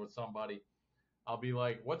working with somebody, I'll be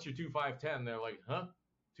like, what's your 2, 5, 10? They're like, huh?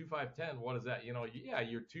 2, 5, 10, what is that?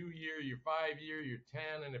 You're 2 year, you're 5 year, you're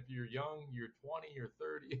 10. And if you're young, you're 20, you're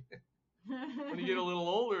 30. When you get a little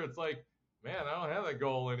older, it's like, man, I don't have that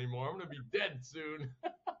goal anymore. I'm going to be dead soon.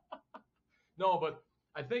 No, but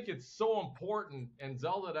I think it's so important. And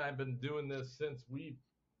Zelda and I have been doing this since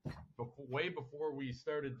way before we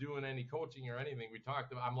started doing any coaching or anything. We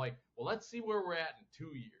talked about, I'm like, well, let's see where we're at in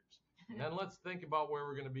 2 years. And then let's think about where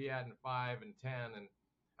we're going to be at in 5 and 10. And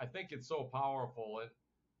I think it's so powerful. And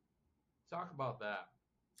talk about that.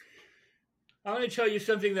 I want to tell you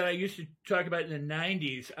something that I used to talk about in the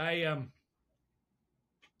 90s.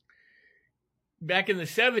 Back in the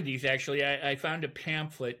 70s, actually, I found a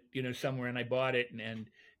pamphlet, somewhere, and I bought it, and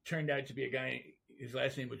turned out to be a guy. His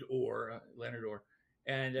last name was Orr, Leonard Orr,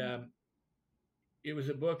 and it was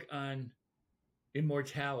a book on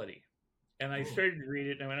immortality. And I started to read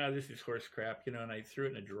it, and I went, "Oh, this is horse crap," and I threw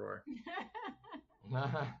it in a drawer.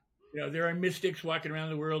 There are mystics walking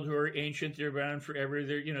around the world who are ancient. They're around forever.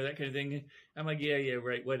 They're, that kind of thing. I'm like, yeah,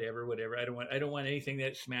 right, whatever. I don't want anything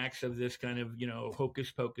that smacks of this kind of,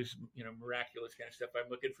 hocus pocus, miraculous kind of stuff. I'm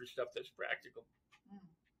looking for stuff that's practical.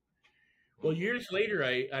 Well, years later,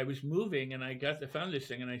 I was moving and I found this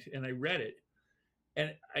thing and I read it.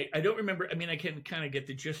 And I don't remember. I mean, I can kind of get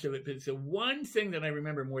the gist of it, but it's the one thing that I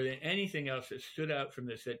remember more than anything else that stood out from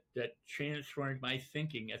this that transformed my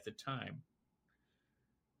thinking at the time.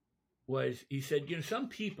 Was he said, some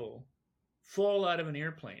people fall out of an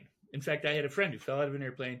airplane. In fact, I had a friend who fell out of an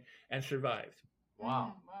airplane and survived.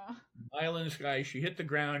 Wow. Mile in the sky, she hit the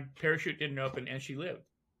ground, parachute didn't open, and she lived.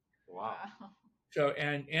 Wow. So,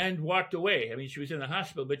 and walked away. I mean, she was in the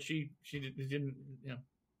hospital, but she didn't,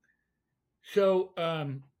 So,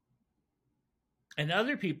 and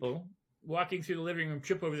other people walking through the living room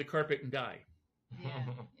trip over the carpet and die. Yeah.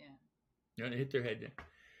 And hit their head down.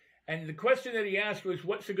 And the question that he asked was,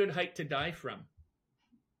 what's a good height to die from?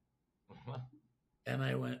 And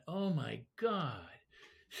I went, oh, my God.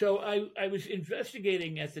 So I was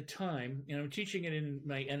investigating at the time, teaching it in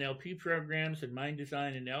my NLP programs and mind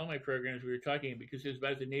design and all my programs we were talking, because it was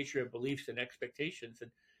about the nature of beliefs and expectations.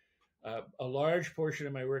 And a large portion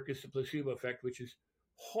of my work is the placebo effect, which is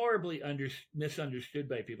horribly misunderstood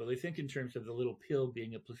by people. They think in terms of the little pill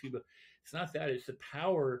being a placebo. It's not that. It's the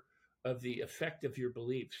power of the effect of your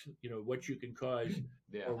beliefs, what you can cause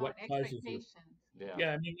or what causes you. Yeah,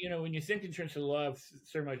 I mean, when you think in terms of the law of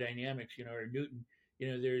thermodynamics, or Newton,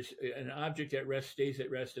 there's an object at rest stays at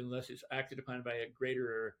rest unless it's acted upon by a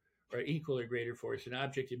greater or equal or greater force. An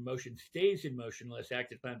object in motion stays in motion unless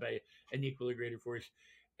acted upon by an equal or greater force.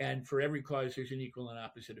 And for every cause, there's an equal and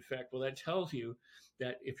opposite effect. Well, that tells you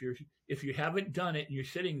that if you haven't done it and you're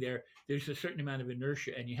sitting there, there's a certain amount of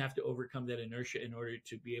inertia, and you have to overcome that inertia in order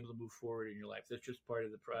to be able to move forward in your life. That's just part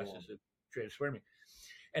of the process of transforming.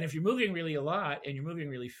 And if you're moving really a lot and you're moving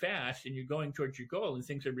really fast and you're going towards your goal and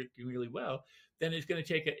things are working really well, then it's going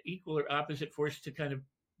to take an equal or opposite force to kind of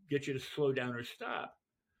get you to slow down or stop.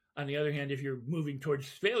 On the other hand, if you're moving towards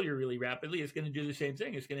failure really rapidly, it's going to do the same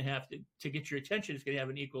thing. It's going to have to get your attention. It's going to have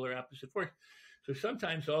an equal or opposite force. So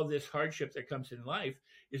sometimes all this hardship that comes in life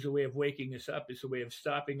is a way of waking us up. It's a way of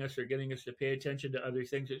stopping us or getting us to pay attention to other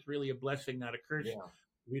things. It's really a blessing, not a curse. Yeah.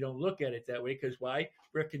 We don't look at it that way because why?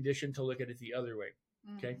 We're conditioned to look at it the other way.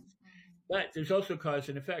 Okay. Mm-hmm. But there's also cause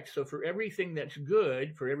and effect. So for everything that's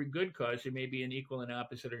good, for every good cause, there may be an equal and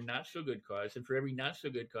opposite or not so good cause. And for every not so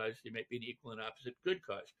good cause, there may be an equal and opposite good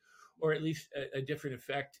cause, or at least a different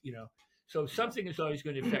effect, So something is always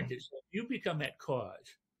going to affect it. So if you become that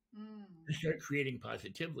cause and start creating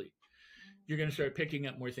positively, you're going to start picking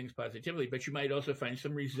up more things positively, but you might also find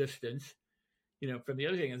some resistance, from the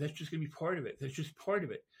other thing. And that's just going to be part of it. That's just part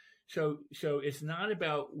of it. So it's not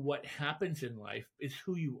about what happens in life, it's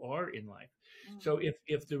who you are in life. So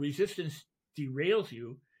if the resistance derails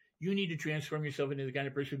you, you need to transform yourself into the kind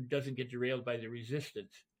of person who doesn't get derailed by the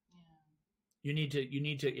resistance. You need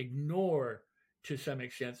to ignore, to some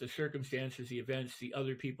extent, the circumstances, the events, the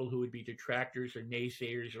other people who would be detractors or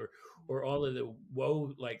naysayers or all of the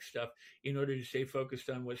woe like stuff, in order to stay focused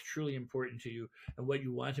on what's truly important to you and what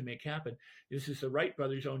you want to make happen. This is the Wright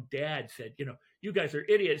brothers' own dad said, you guys are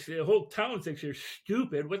idiots. The whole town thinks you're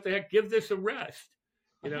stupid. What the heck? Give this a rest.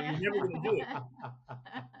 You're never going to do it.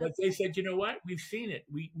 But they said, you know what? We've seen it.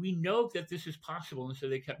 We know that this is possible. And so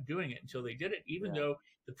they kept doing it until they did it, even though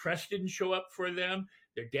the press didn't show up for them.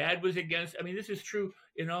 Their dad was against. I mean, this is true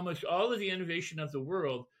in almost all of the innovation of the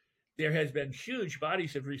world. There has been huge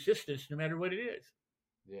bodies of resistance, no matter what it is.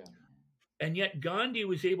 Yeah. And yet Gandhi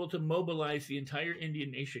was able to mobilize the entire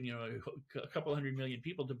Indian nation, a couple 100 million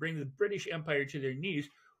people, to bring the British Empire to their knees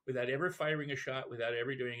without ever firing a shot, without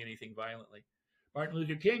ever doing anything violently. Martin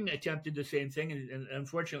Luther King attempted the same thing, and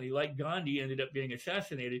unfortunately, like Gandhi, ended up being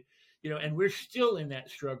assassinated. And we're still in that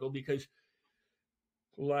struggle because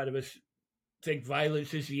a lot of us think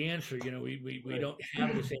violence is the answer. We Right. don't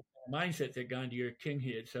have the same mindset that Gandhi or King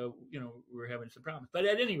had. So, we're having some problems. But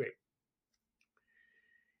at any rate,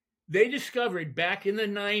 they discovered back in the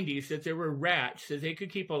 90s that there were rats that they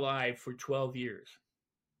could keep alive for 12 years.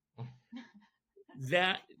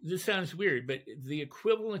 This sounds weird, but the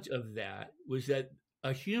equivalent of that was that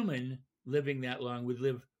a human living that long would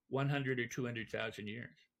live 100 or 200,000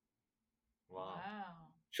 years. Wow.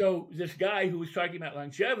 So this guy who was talking about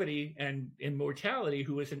longevity and immortality,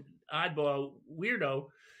 who was an oddball weirdo,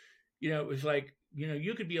 it was like,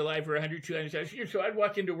 you could be alive for 100, 200,000 years. So I'd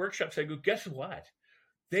walk into workshops. I'd go, guess what?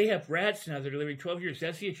 They have rats now that are living 12 years.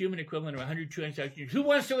 That's the human equivalent of 100, 200,000 years. Who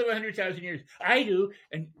wants to live 100,000 years? I do.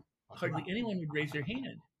 And hardly anyone would raise their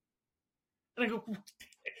hand. And I go,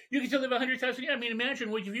 you can still live 100,000 years. I mean,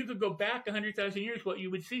 imagine if you could go back 100,000 years, what you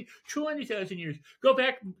would see. 200,000 years. Go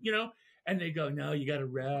back, and they go, no, you got to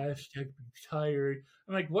rest. I'm tired.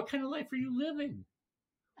 I'm like, what kind of life are you living?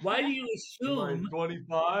 Why do you assume? Am I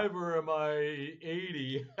 25 or am I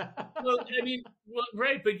 80?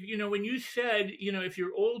 Right. But, when you said, if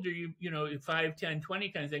you're older, 5, 10, 20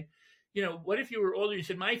 kind of thing, what if you were older? You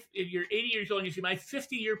said, you're 80 years old and you say, my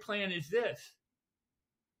 50-year plan is this.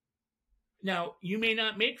 Now, you may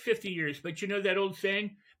not make 50 years, but that old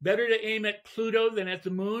saying, better to aim at Pluto than at the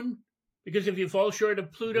moon? Because if you fall short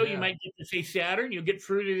of Pluto, you might get to say Saturn. You'll get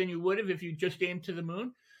further than you would have if you just aimed to the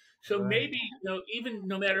moon. So maybe, even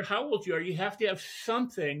no matter how old you are, you have to have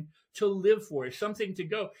something to live for, something to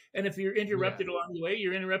go. And if you're interrupted along the way,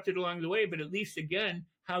 you're interrupted along the way. But at least, again,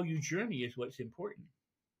 how you journey is what's important.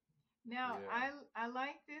 Now, I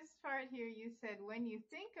like this part here. You said, when you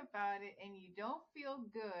think about it and you don't feel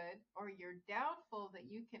good or you're doubtful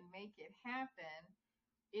that you can make it happen,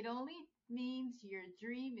 it only means your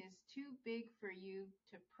dream is too big for you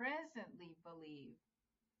to presently believe.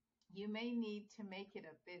 You may need to make it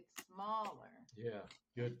a bit smaller. Yeah,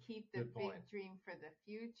 good. Keep the good big point. dream for the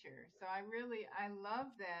future. So I love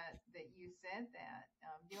that you said that.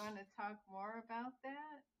 Do you want to talk more about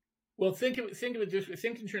that? Well, think of it this way.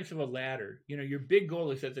 Think in terms of a ladder. Your big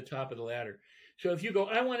goal is at the top of the ladder. So if you go,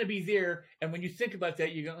 I want to be there, and when you think about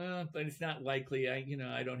that, you go, but it's not likely.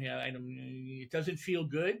 It doesn't feel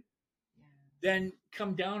good. Then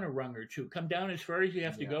come down a rung or two. Come down as far as you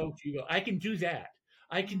have to go. You go, I can do that.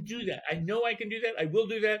 I can do that. I know I can do that. I will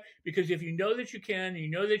do that, because if you know that you can, and you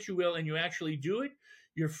know that you will, and you actually do it,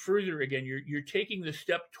 you're further again. You're taking the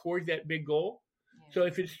step toward that big goal. Yeah. So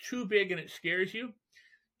if it's too big and it scares you,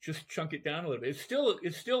 just chunk it down a little bit.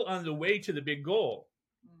 It's still on the way to the big goal.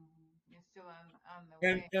 Mm-hmm. It's still on the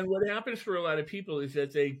way. And what happens for a lot of people is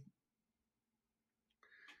that they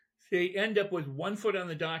end up with one foot on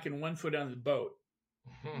the dock and one foot on the boat.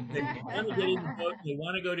 They want to get in the boat, they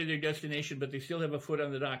want to go to their destination, but they still have a foot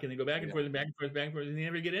on the dock, and they go back and forth and back and forth, back and forth, and they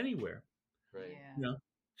never get anywhere. Right. Yeah.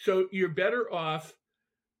 So you're better off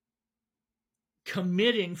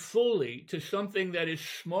committing fully to something that is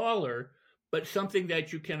smaller, but something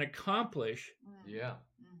that you can accomplish. Yeah.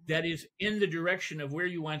 That is in the direction of where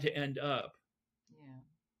you want to end up.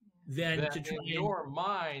 Then to try in your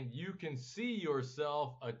mind, you can see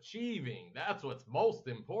yourself achieving. That's what's most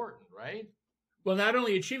important, right? Well, not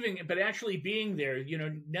only achieving it, but actually being there.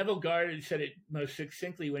 Neville Goddard said it most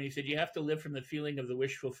succinctly when he said, you have to live from the feeling of the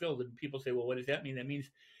wish fulfilled. And people say, well, what does that mean? That means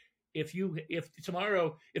if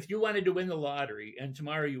tomorrow, if you wanted to win the lottery and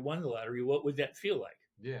tomorrow you won the lottery, what would that feel like?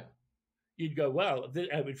 Yeah. You'd go, well,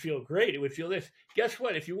 I would feel great. It would feel this. Guess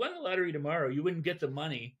what? If you won the lottery tomorrow, you wouldn't get the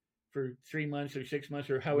money for 3 months or 6 months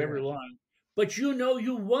or however long. but you know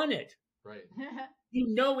you want it. Right.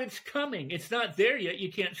 You know it's coming. It's not there yet.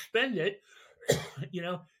 You can't spend it,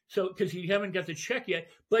 so because you haven't got the check yet,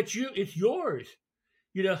 but it's yours.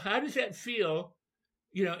 How does that feel?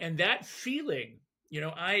 And that feeling,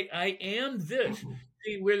 I am this.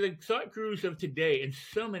 See, where the thought gurus of today, and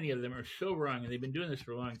so many of them are so wrong, and they've been doing this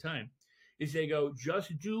for a long time, is they go,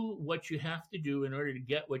 just do what you have to do in order to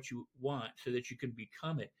get what you want so that you can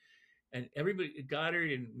become it. And everybody,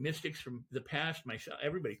 Goddard and mystics from the past, myself,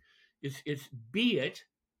 everybody, it's be it,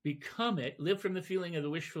 become it, live from the feeling of the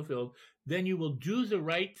wish fulfilled. Then you will do the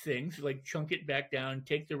right things, like chunk it back down,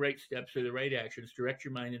 take the right steps or the right actions, direct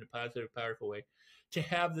your mind in a positive, powerful way to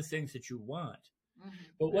have the things that you want. Mm-hmm.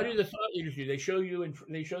 But what do the thought leaders do? They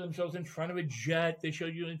show themselves in front of a jet. They show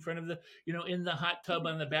you in front of the, in the hot tub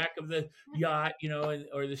on the back of the yacht,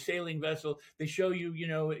 or the sailing vessel. They show you,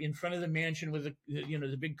 in front of the mansion with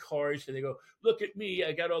the big cars. And they go, look at me.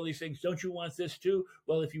 I got all these things. Don't you want this too?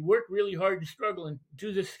 Well, if you work really hard and struggle and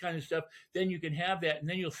do this kind of stuff, then you can have that. And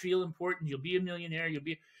then you'll feel important. You'll be a millionaire.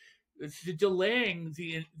 It's delaying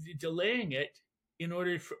it in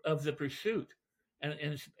order of the pursuit.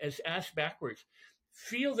 And as asked backwards,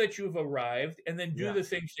 feel that you've arrived and then do the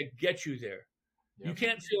things that get you there. Yep. You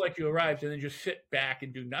can't feel like you arrived and then just sit back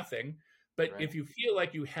and do nothing. But if you feel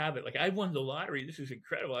like you have it, like I won the lottery, this is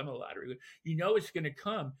incredible. I'm a lottery. It's going to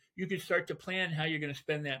come. You can start to plan how you're going to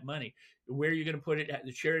spend that money, where you're going to put it,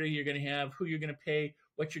 the charity you're going to have, who you're going to pay,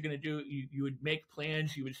 what you're going to do. You would make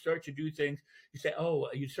plans. You would start to do things. You say,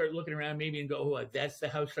 you'd start looking around maybe and go, that's the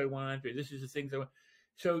house I want, or this is the things I want.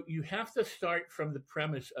 So you have to start from the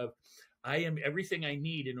premise of, I am everything I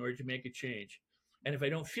need in order to make a change. And if I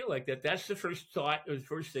don't feel like that, that's the first thought or the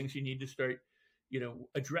first things you need to start,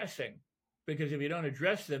 addressing. Because if you don't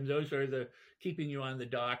address them, those are the keeping you on the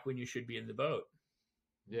dock when you should be in the boat.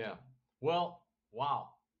 Yeah. Well, wow.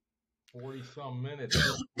 40 some minutes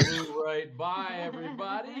just flew right by,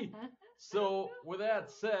 everybody. So with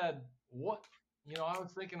that said, I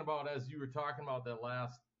was thinking about, as you were talking about that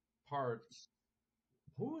last part,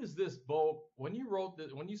 who is this book? When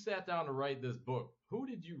you sat down to write this book, who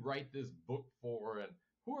did you write this book for? And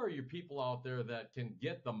who are your people out there that can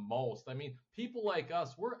get the most? I mean, people like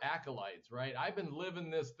us, we're acolytes, right? I've been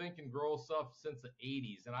living this think and grow stuff since the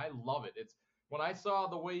 80s, and I love it. It's when I saw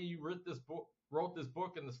the way you wrote this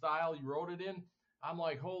book and the style you wrote it in, I'm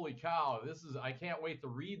like, holy cow, I can't wait to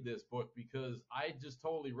read this book because I just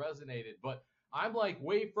totally resonated. But I'm like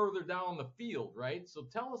way further down the field, right? So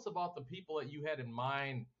tell us about the people that you had in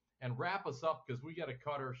mind and wrap us up because we got to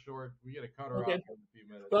cut her short. We got to cut her off in a few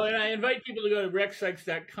minutes. Well, and I invite people to go to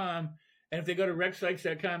rexsikes.com. And if they go to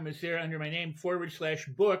rexsikes.com, it's there under my name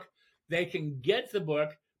 /book. They can get the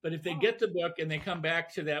book. But if they get the book and they come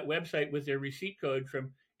back to that website with their receipt code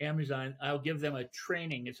from Amazon, I'll give them a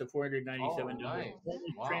training. It's a $497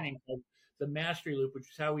 training called the Mastery Loop, which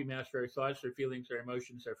is how we master our thoughts, our feelings, our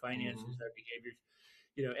emotions, our finances, our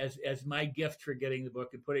behaviors, as my gift for getting the book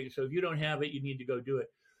and putting it. So if you don't have it, you need to go do it.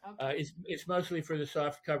 Okay. It's mostly for the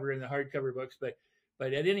soft cover and the hardcover books, but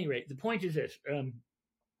at any rate, the point is this.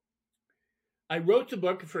 I wrote the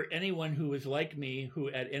book for anyone who was like me, who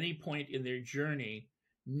at any point in their journey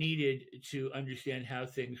needed to understand how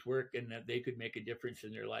things work and that they could make a difference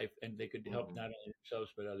in their life and they could help not only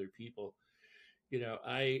themselves, but other people.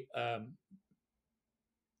 I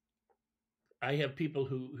have people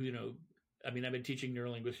who, I've been teaching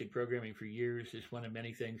neurolinguistic programming for years. It's one of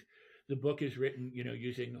many things. The book is written,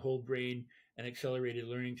 using whole brain and accelerated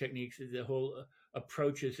learning techniques. The whole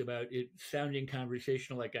approach is about it sounding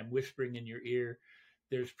conversational, like I'm whispering in your ear.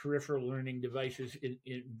 There's peripheral learning devices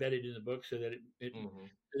embedded in the book so that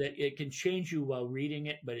it can change you while reading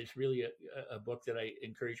it, but it's really a book that I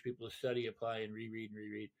encourage people to study, apply, and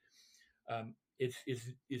reread. It's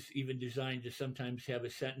even designed to sometimes have a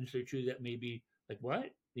sentence or two that may be like,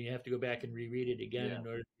 what? And you have to go back and reread it again in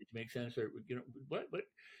order to make sense, or what,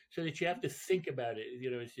 so that you have to think about it.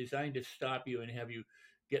 It's designed to stop you and have you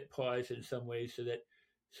get pause in some ways so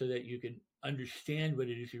that you can understand what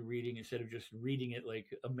it is you're reading instead of just reading it like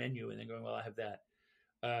a menu and then going, well, I have that.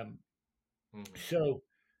 So,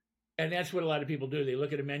 and that's what a lot of people do. They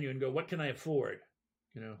look at a menu and go, what can I afford?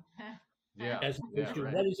 As opposed to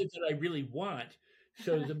what is it that I really want?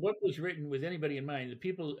 So the book was written with anybody in mind. The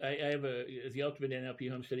people I have the Ultimate NLP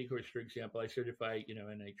Home Study Course, for example, I certify,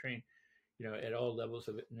 and I train, at all levels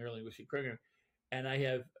of neurolinguistic programming. And I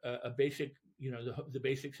have a basic, the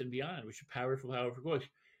basics and beyond, which is powerful course.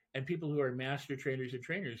 And people who are master trainers and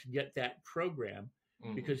trainers get that program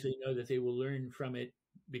because they know that they will learn from it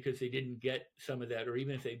because they didn't get some of that, or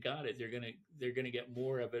even if they got it, they're gonna get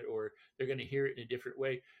more of it, or they're gonna hear it in a different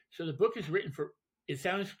way. So the book is written for it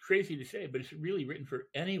sounds crazy to say, but it's really written for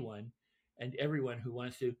anyone and everyone who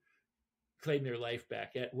wants to claim their life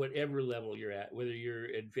back at whatever level you're at, whether you're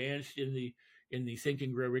advanced in the Think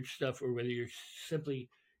and Grow Rich stuff, or whether you're simply,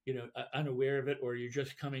 unaware of it, or you're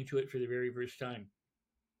just coming to it for the very first time.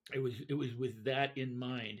 It was with that in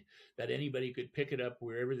mind that anybody could pick it up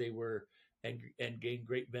wherever they were and gain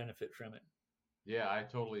great benefit from it. Yeah, I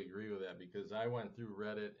totally agree with that, because I went through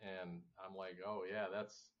Reddit and I'm like, oh yeah,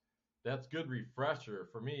 that's good refresher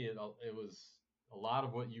for me. It was a lot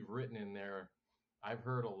of what you've written in there. I've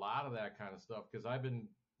heard a lot of that kind of stuff, because I've been,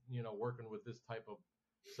 working with this type of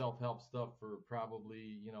self-help stuff for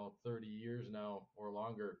probably, 30 years now or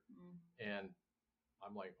longer. And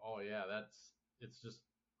I'm like, oh yeah,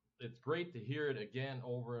 it's great to hear it again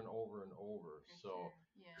over and over and over. So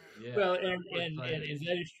yeah. Well, and that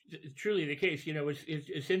is truly the case.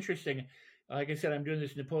 It's interesting. Like I said, I'm doing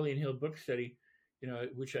this Napoleon Hill book study,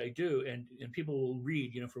 which I do, and people will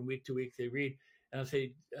read, from week to week they read, and I'll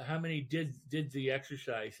say, how many did the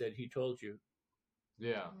exercise that he told you?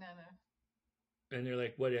 Yeah. No. And they're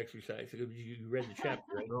like, what exercise? You read the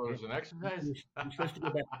chapter, right? No, there's an exercise? You're supposed to go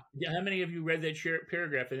back. How many of you read that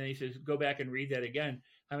paragraph? And then he says, go back and read that again.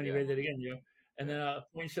 How many read that again? And then I'll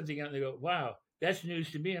point something out and they go, wow, that's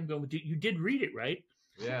news to me. I'm going, you did read it, right?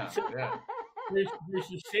 Yeah, so, yeah. There's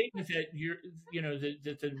a statement that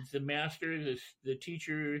the master, the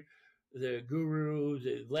teacher, the guru,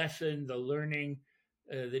 the lesson, the learning,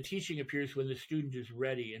 the teaching appears when the student is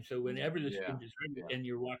ready. And so whenever the student is ready and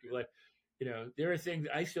you're walking life, there are things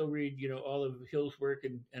I still read, all of Hill's work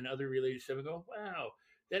and other related stuff. I go, wow,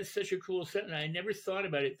 that's such a cool sentence. I never thought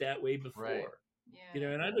about it that way before. Right. Yeah.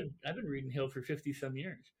 And I've been reading Hill for 50 some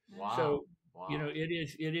years. Wow. So, wow.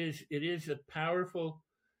 it is a powerful,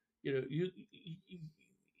 you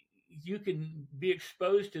can be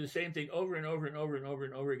exposed to the same thing over and over and over and over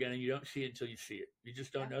and over again, and you don't see it until you see it. You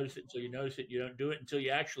just don't notice it until you notice it. You don't do it until you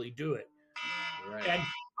actually do it. Right. And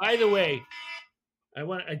by the way,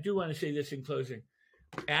 I do want to say this in closing.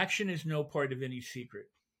 Action is no part of any secret.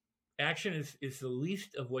 Action is the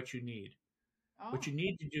least of what you need. Oh. What you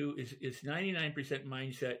need to do is 99%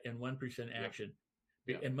 mindset and 1% action.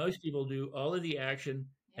 Yep. And most people do all of the action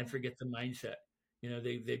and forget the mindset.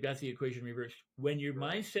 They've got the equation reversed. When your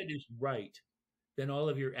mindset is right, then all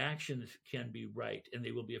of your actions can be right, and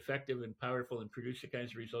they will be effective and powerful and produce the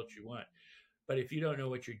kinds of results you want. But if you don't know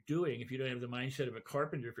what you're doing, if you don't have the mindset of a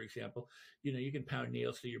carpenter, for example, you can pound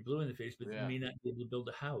nails till you're blue in the face, but you may not be able to build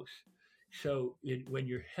a house. So when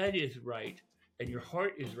your head is right and your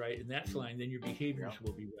heart is right, and that's line, then your behaviors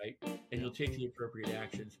will be right, and you'll take the appropriate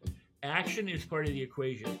actions. Action is part of the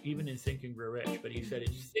equation, even in Think and Grow Rich. But he said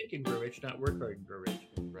it's Think and Grow Rich, not Work Hard and Grow Rich.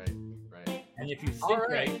 Right. And if you think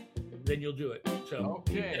right, then you'll do it. So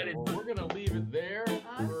okay, well, we're going to leave it there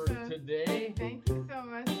for today. Thank you so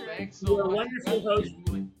much. Thanks so much. You're a wonderful host.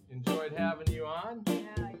 Enjoyed having you on. Yeah.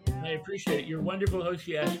 I appreciate it. You're a wonderful host.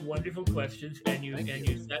 You asked wonderful questions, and you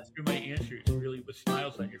sat through my answers really with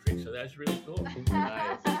smiles on your face. So that's really cool.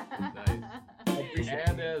 Nice. I appreciate it.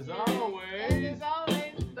 And as always,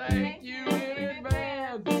 thank you in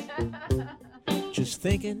advance. Just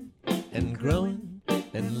thinking and growing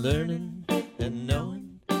and learning and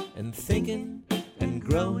knowing and thinking and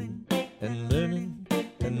growing and learning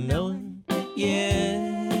and knowing.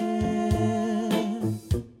 Yeah.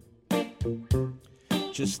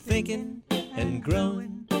 Just thinking and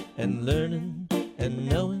growing and learning and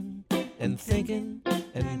knowing and thinking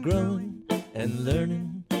and growing and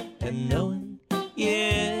learning and knowing.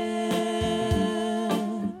 Yeah.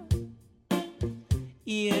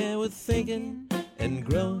 Yeah, we're thinking and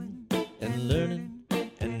growing and learning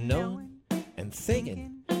and knowing and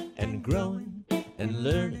thinking and growing and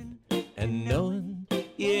learning and knowing.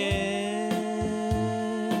 Yeah.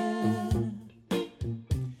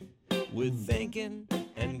 We're thinking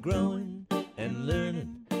and growing and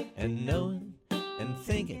learning and knowing and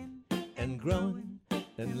thinking and growing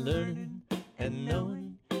and learning and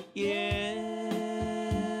knowing. Yeah.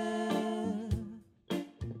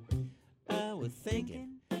 We're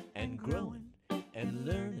thinking and growing and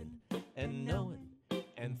learning and knowing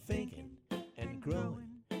and thinking and growing